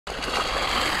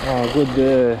Oh, good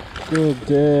day, good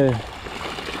day.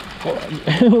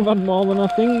 We've had more than I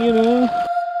think, you know.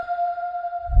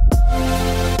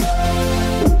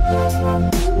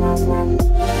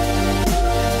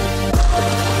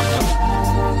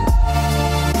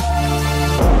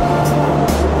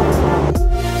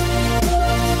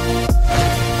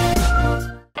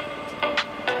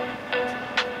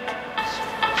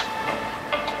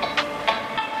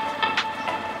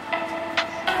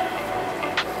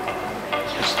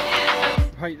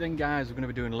 Right then guys, we're going to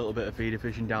be doing a little bit of feeder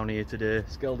fishing down here today.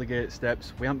 Skeldergate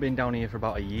steps. We haven't been down here for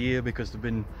about a year because they've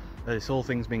been this whole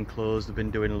thing's been closed. They've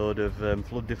been doing a load of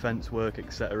flood defence work,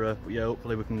 etc. But yeah,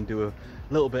 hopefully we can do a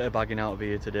little bit of bagging out of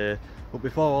here today. But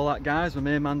before all that guys, my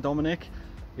main man Dominic,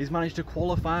 he's managed to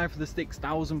qualify for the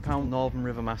 £6,000 Northern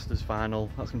River Masters final.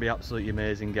 That's going to be absolutely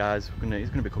amazing guys. He's going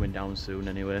to be coming down soon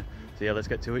anyway. So yeah, let's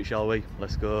get to it, shall we?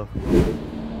 Let's go.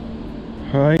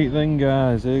 Right then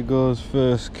guys, here goes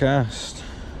first cast.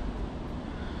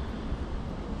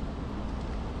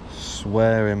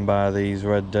 Swearing by these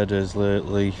red deaders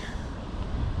lately.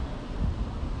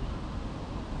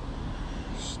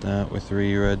 Start with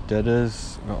 3 red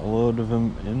deaders. Got a load of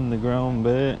them in the ground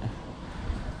bait.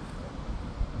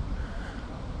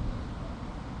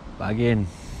 Bag in.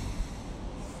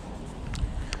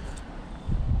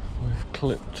 We've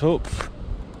clipped up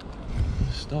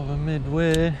just over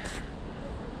midway.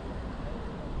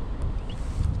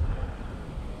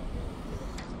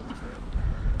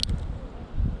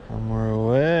 And we're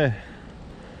away.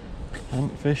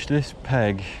 Haven't fished this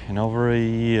peg in over a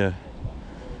year.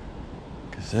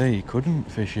 Cause hey, you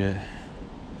couldn't fish it.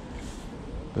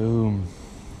 Boom.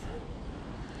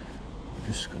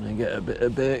 Just gonna get a bit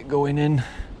of bait going in.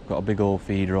 Got a big old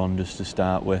feeder on just to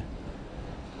start with.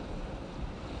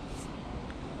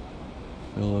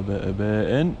 Fill a bit of bait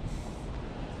in.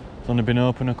 It's only been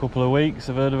open a couple of weeks.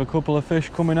 I've heard of a couple of fish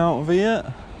coming out of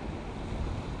here.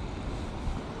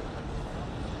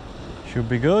 Should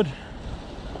be good.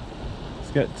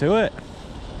 Let's get to it.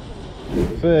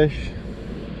 Fish.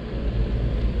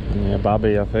 Yeah,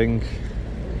 babby, I think.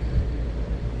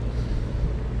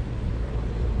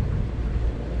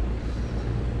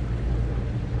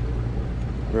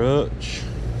 Roach.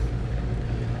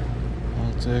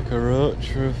 I'll take a roach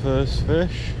for a first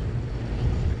fish.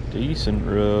 Decent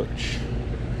roach.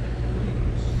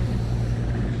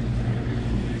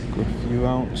 Good few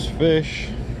ounce fish.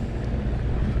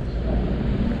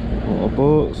 Lot of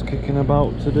boats kicking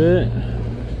about today.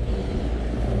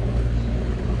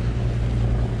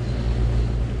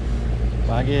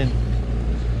 Bag in.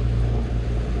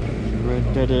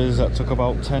 Red deaders, that took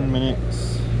about 10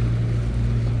 minutes.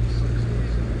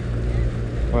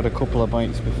 I had a couple of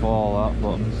bites before that,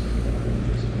 but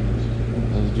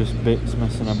there's just bits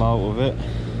messing about with it.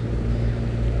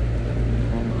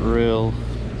 Real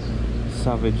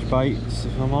savage bites,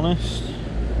 if I'm honest.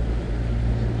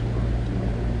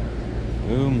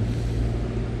 Boom.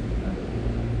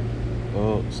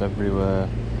 Boats everywhere.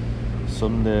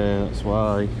 Sunday, that's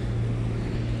why.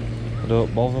 They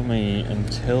don't bother me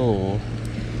until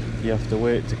you have to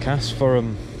wait to cast for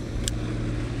them.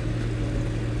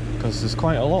 Because there's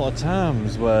quite a lot of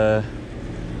times where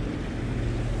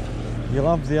you'll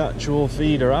have the actual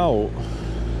feeder out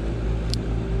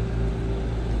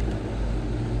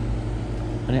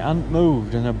and it hasn't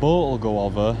moved and a boat will go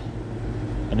over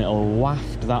and it'll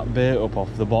waft that bait up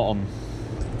off the bottom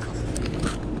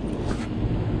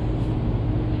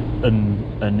and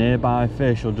a nearby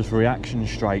fish will just reaction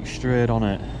strike straight on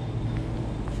it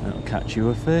and it'll catch you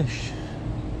a fish.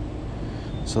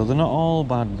 So they're not all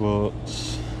bad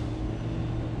boats.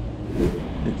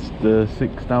 It's the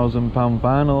 £6,000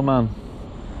 final, man.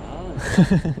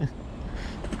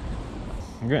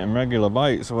 I'm getting regular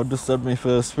bites, so I just had my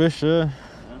first fish here.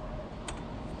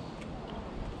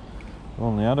 I've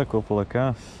only had a couple of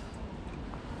casts.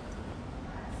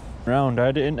 Round, I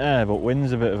had it in air, but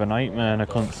wind's a bit of a nightmare and I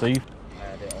couldn't see. I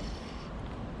had it on,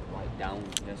 like, down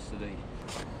yesterday.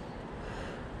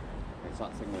 It's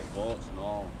that thing with boats and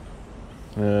all.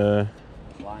 Yeah.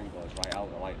 The line goes right out,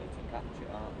 they're likely to catch it,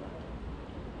 aren't they?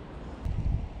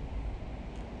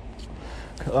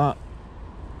 Look at that.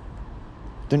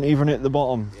 Didn't even hit the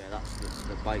bottom. Yeah, that's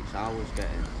the bites I was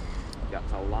getting. You had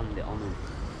to land it on them.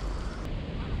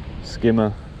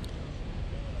 Skimmer.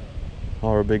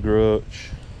 Or a big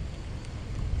roach.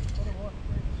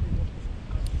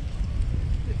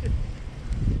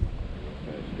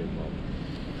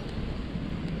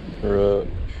 Roach,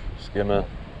 skimmer.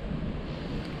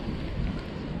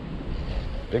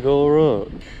 Big ol'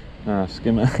 roach. Ah,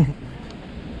 skimmer.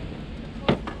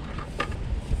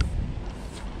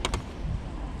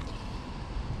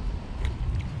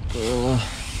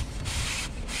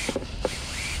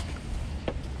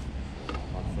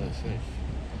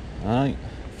 Right.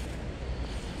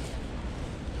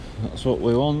 That's what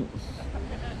we want.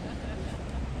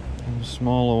 And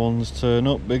smaller ones turn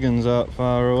up, big ones aren't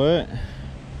far away.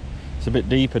 It's a bit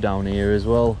deeper down here as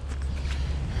well.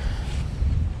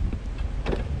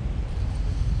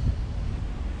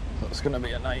 That's going to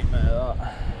be a nightmare, that.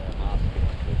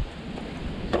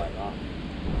 Like that.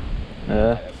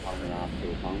 Yeah. Like £1.5,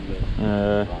 £2.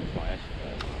 Yeah. That's my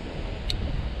estimate.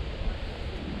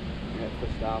 Yeah, for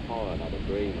staff hall I had a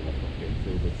Bream and a fucking 2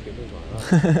 good skippers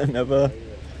like that. Never.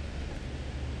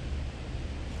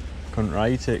 Couldn't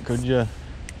write it, could you?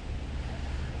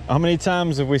 How many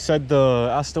times have we said though, it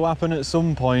has to happen at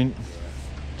some point? Yeah.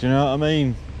 Do you know what I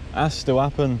mean? Has to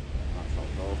happen. That's what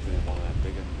I'm talking about, one of them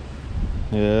big ones.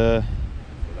 Yeah.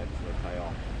 Eventually pay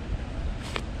off.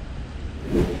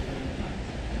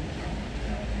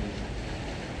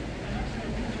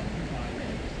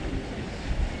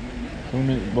 Soon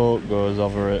as the boat goes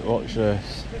over it, watch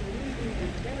this.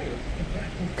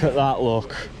 Look at that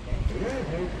look.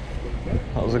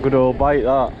 That was a good old bite,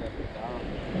 that.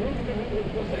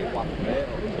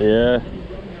 Yeah.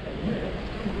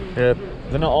 Yeah,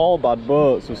 they're not all bad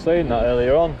boats, we were saying that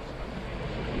earlier on.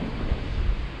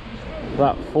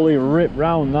 That fully ripped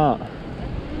round, that.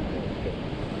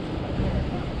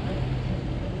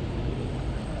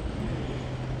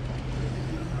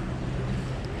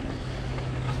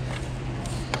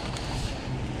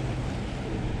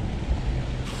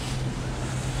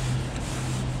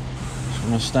 Just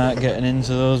gonna start getting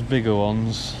into those bigger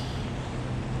ones.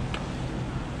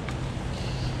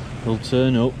 They'll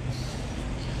turn up.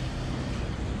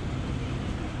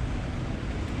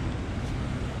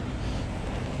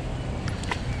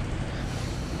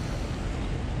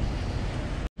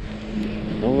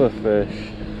 Another fish.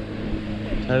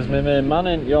 There's my main man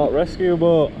in York rescue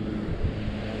boat.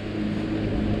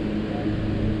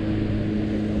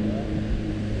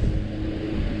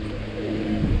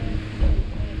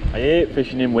 I hate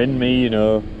fishing in wind, me, you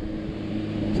know.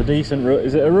 It's a decent rud.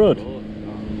 Is it a rud? I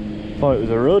thought it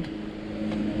was a rud.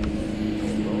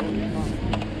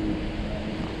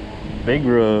 Big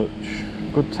roach.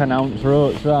 Good 10-ounce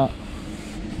roach, that.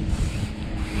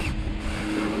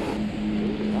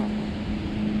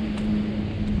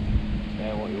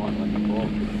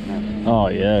 Oh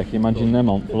yeah, can you imagine them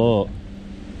on float?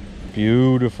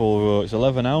 Beautiful roach,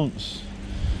 11-ounce.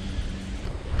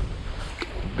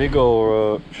 Big old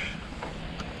roach.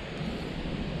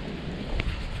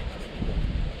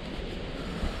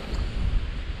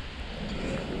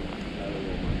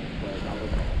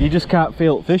 You just can't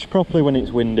feel fish properly when it's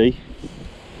windy.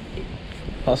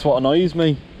 That's what annoys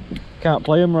me. Can't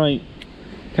play them right.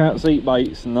 Can't see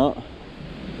bites and that.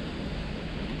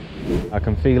 I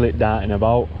can feel it darting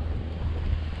about.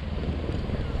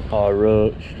 Oh,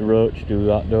 roach do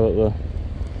that, don't they?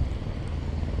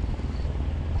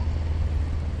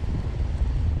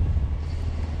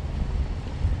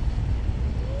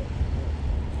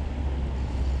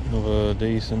 Another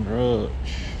decent roach.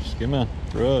 Skimmer,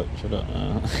 roach, I don't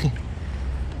know.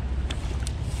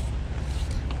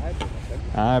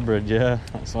 Hybrid, yeah.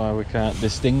 That's why we can't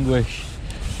distinguish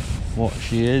what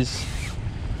she is.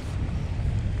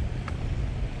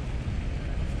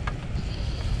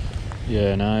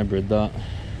 Yeah, an hybrid, that.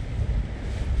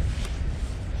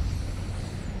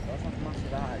 That's not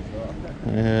massive eyes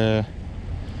though. Yeah.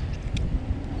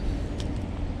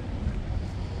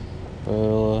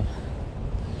 Well,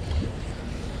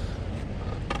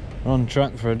 we're on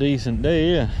track for a decent day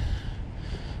here,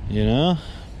 you know.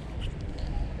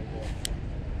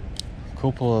 A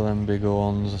couple of them bigger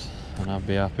ones and I'd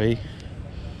be happy.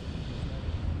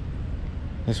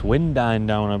 This wind dying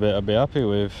down a bit I'd be happy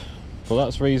with, but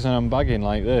that's the reason I'm bagging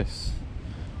like this.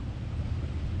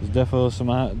 There's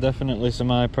definitely some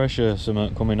high pressure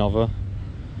something coming over.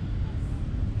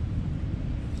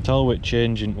 Tell with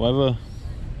changing weather.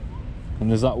 And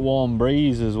there's that warm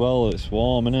breeze as well, it's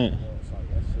warm, isn't it? It's like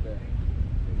yesterday.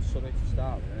 It was sunny to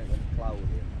start with, and it went cloudy.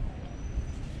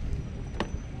 And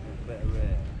a bit of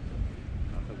rain.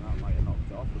 I think that might have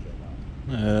knocked it off a bit,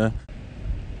 that. Yeah.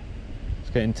 It's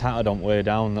getting tattered on the way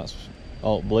down, that's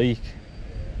all bleak.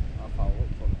 Yeah, I fouled up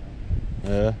from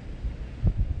there. Yeah.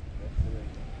 Yesterday.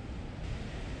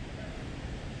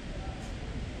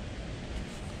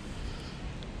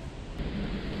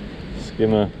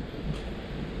 Skimmer.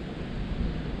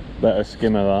 Better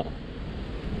skimmer, that.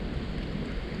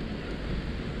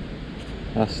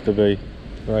 Has to be.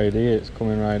 Right here, it's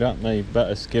coming right at me.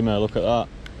 Better skimmer, look at that.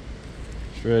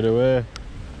 Straight away.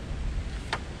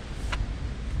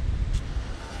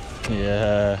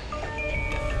 Yeah.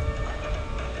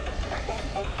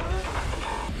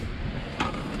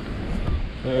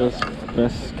 There's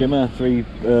Best skimmer, three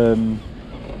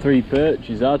perch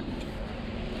he's had.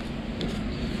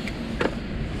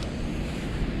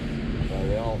 Are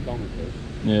they all donkeys?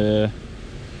 Yeah.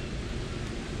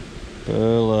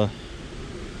 Burler.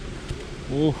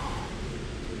 Oof.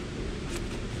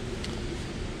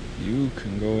 You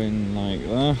can go in like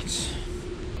that.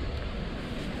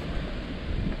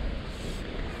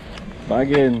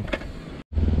 Bag in.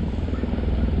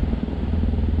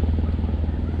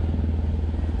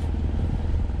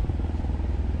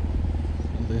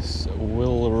 This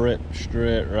will rip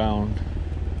straight round.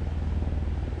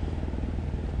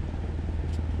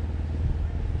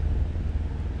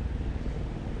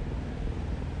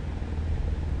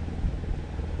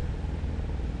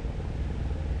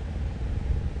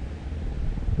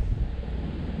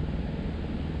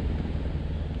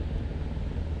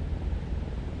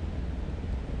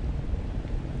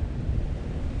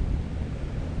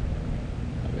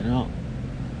 Maybe not.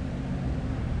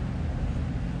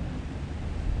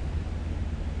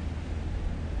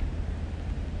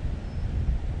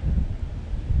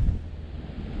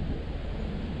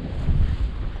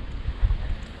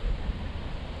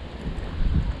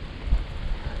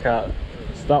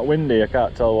 It's that windy, I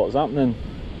can't tell what's happening.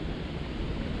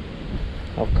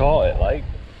 I've caught it like.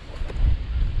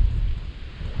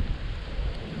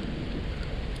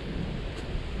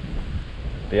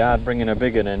 Be hard bringing a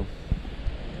big one in.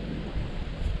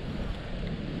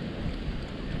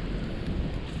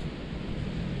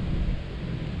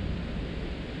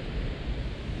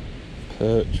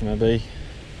 Perch maybe.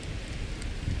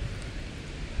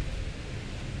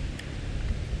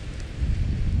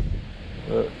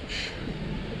 Perch.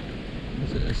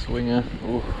 Is it a swinger?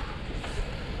 Ooh.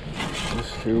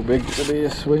 Just too big to be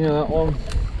a swinger, that one.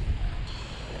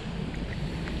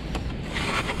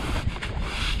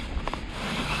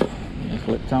 It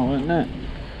flipped out, didn't it?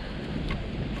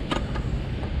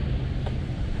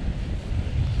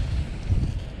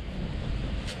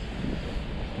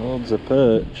 Loads of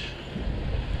perch.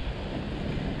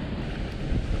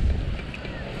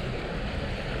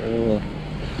 Oh.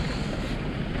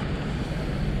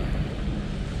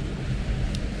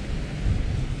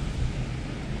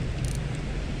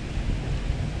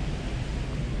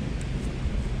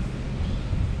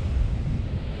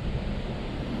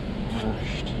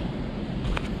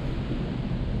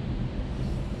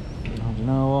 You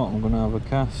know what, I'm going to have a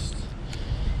cast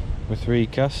with 3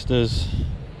 casters.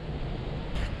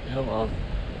 Come on.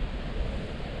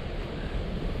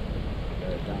 Get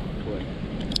it down quick.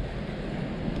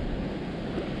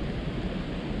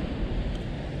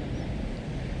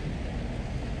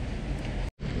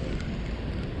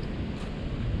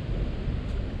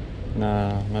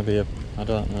 Nah, maybe a, I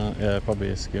don't know, yeah, probably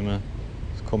a skimmer.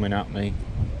 It's coming at me.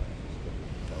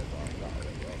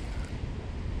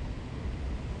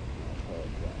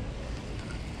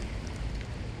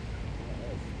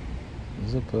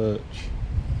 There's a perch.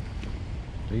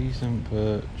 Decent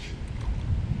perch.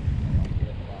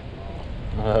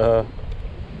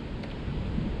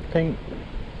 Pink.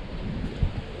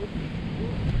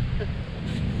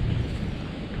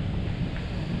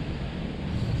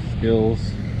 Skills.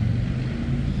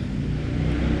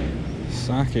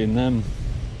 Sacking them.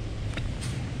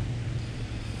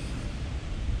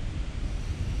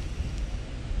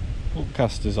 Put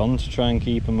casters on to try and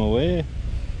keep them away.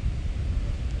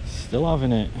 Still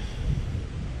having it.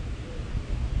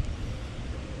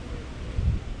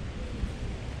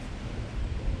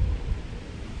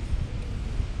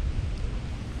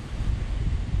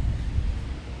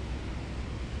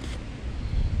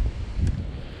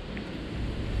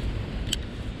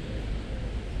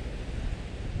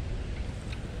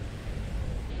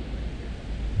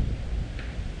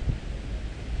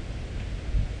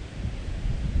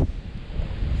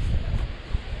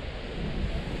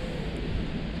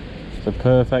 It's a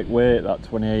perfect weight, that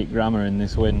 28 grammer in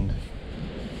this wind.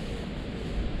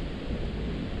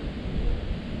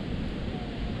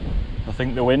 I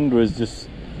think the wind was just,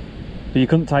 you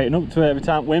couldn't tighten up to it. Every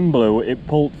time wind blew, it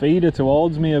pulled feeder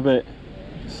towards me a bit,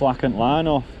 slackened line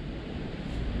off.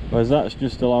 Whereas that's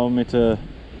just allowing me to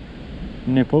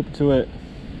nip up to it.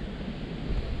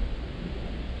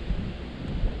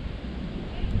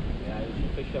 Yeah, you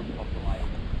should fish them off the light.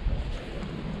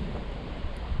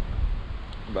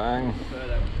 Bang. Prefer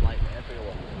them slightly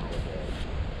everyone.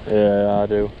 Yeah, I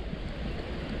do.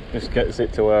 Just gets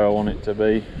it to where I want it to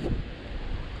be.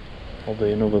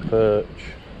 Probably another perch.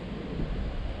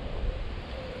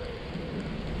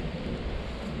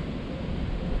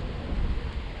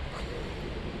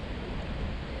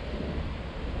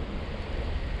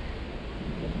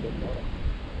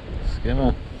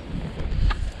 Skimmer.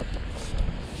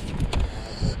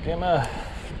 skimmer.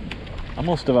 I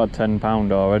must have had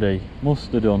 £10 already.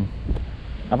 Must have done.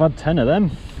 I've had 10 of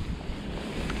them.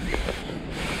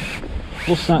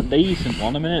 Plus that decent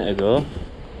one a minute ago.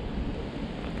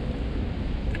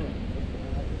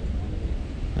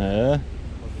 Yeah.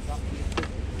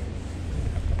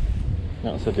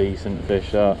 That's a decent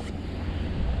fish, that.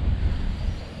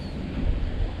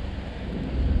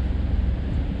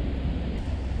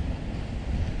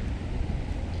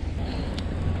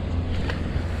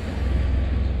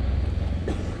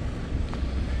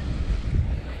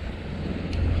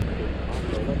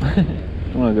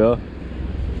 I'm gonna go.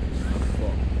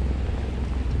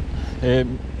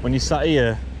 When you sat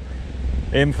here,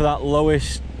 aim for that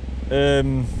lowest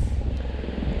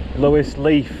lowest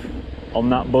leaf on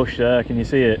that bush there. Can you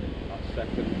see it? That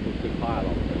second pile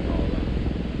on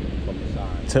from the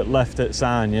side. To left at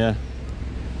sign, yeah.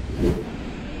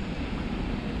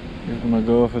 Give him a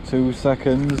go for 2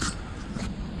 seconds.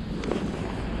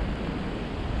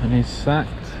 And he's sacked.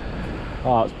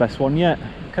 Oh, that's best one yet.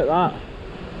 Look at that.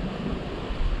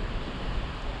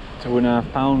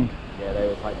 £2.5. Yeah, they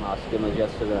was like my skimmers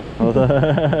yesterday. Oh,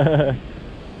 That's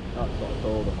what I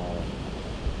told them all.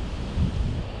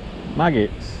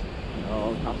 maggots?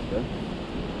 No, castor.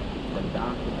 The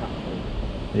darker castor.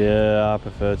 Yeah, I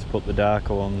prefer to put the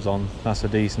darker ones on. That's a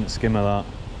decent skimmer, that.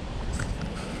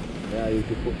 Yeah, you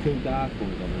could put 2 dark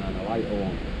ones on and then a lighter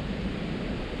one.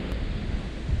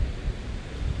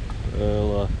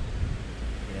 Yeah,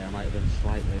 I might have been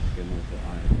slightly skimmers, but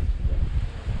I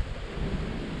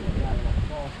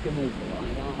skimmers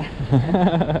like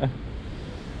that.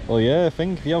 Well, yeah, I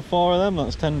think if you have 4 of them,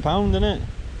 that's £10, isn't it?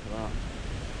 That.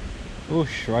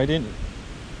 Whoosh, right in.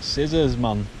 Scissors,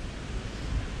 man.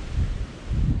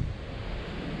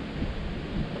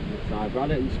 I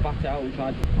ran it and spat it out and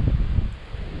tried to...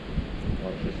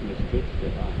 Well, it's just misjudged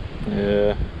it, that.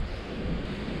 Yeah.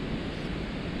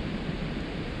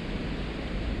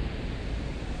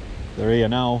 They're here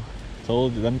now.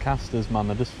 Told you, them casters,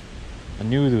 man. I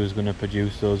knew they was going to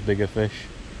produce those bigger fish.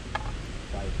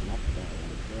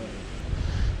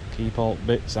 Keep all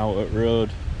bits out at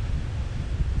road.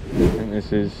 I think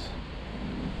this is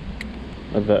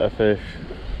a better fish.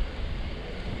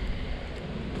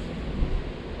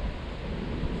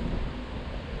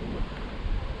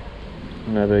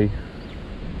 Maybe.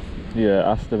 Yeah,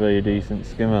 it has to be a decent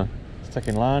skimmer. It's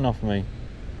taking line off me.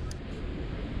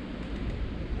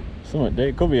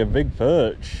 It could be a big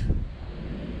perch.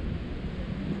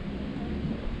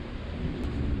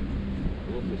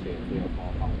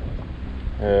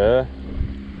 Yeah.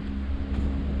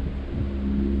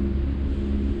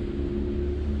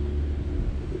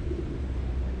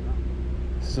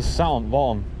 It's just sat on the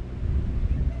bottom.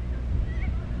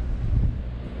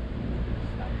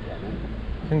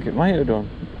 I think it might have done.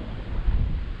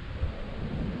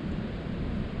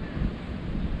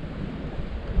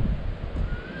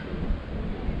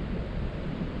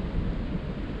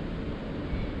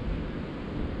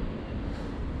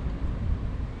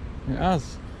 It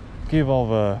has. Give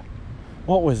over.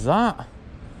 What was that?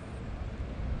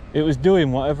 It was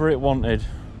doing whatever it wanted.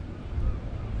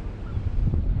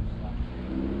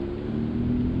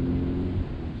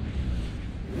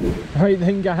 Right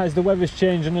then guys, the weather's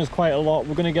changing us quite a lot.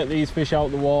 We're going to get these fish out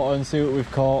of the water and see what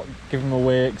we've caught, give them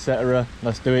away, etc.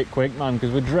 Let's do it quick, man,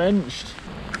 because we're drenched.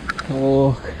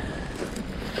 Oh, look.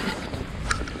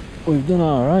 We've done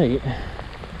alright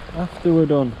after we're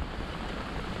done.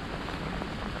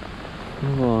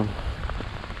 Come on.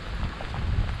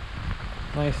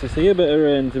 Nice to see a bit of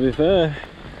rain, to be fair.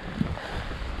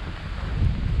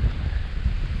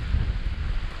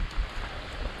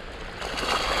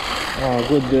 Oh,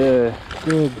 good day,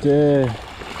 good day.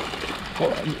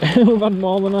 We've had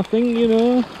more than I think, you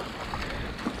know.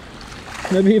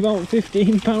 Maybe about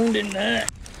 £15 in there.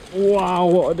 Wow,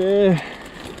 what a day.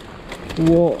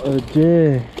 What a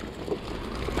day.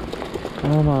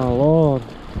 Oh my lord.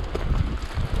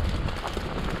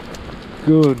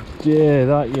 Good day,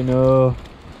 that, you know.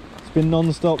 It's been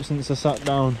non-stop since I sat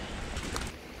down.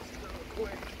 So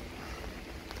quick.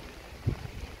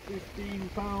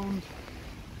 £15.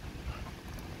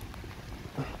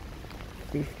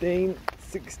 15,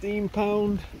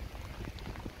 £16.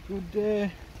 Good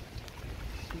day.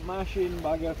 Smashing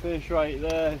bag of fish right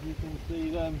there, if you can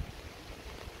see them.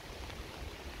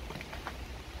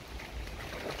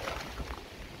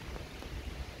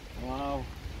 Wow.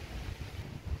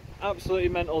 Absolutely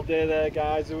mental day there,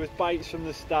 guys. There was bites from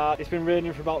the start. It's been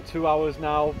raining for about 2 hours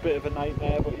now. Bit of a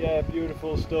nightmare, but yeah,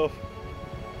 beautiful stuff.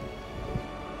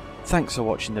 Thanks for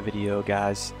watching the video,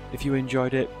 guys. If you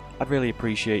enjoyed it, I'd really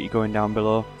appreciate you going down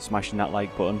below, smashing that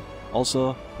like button.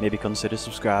 Also, maybe consider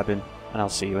subscribing. and I'll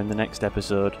see you in the next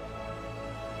episode.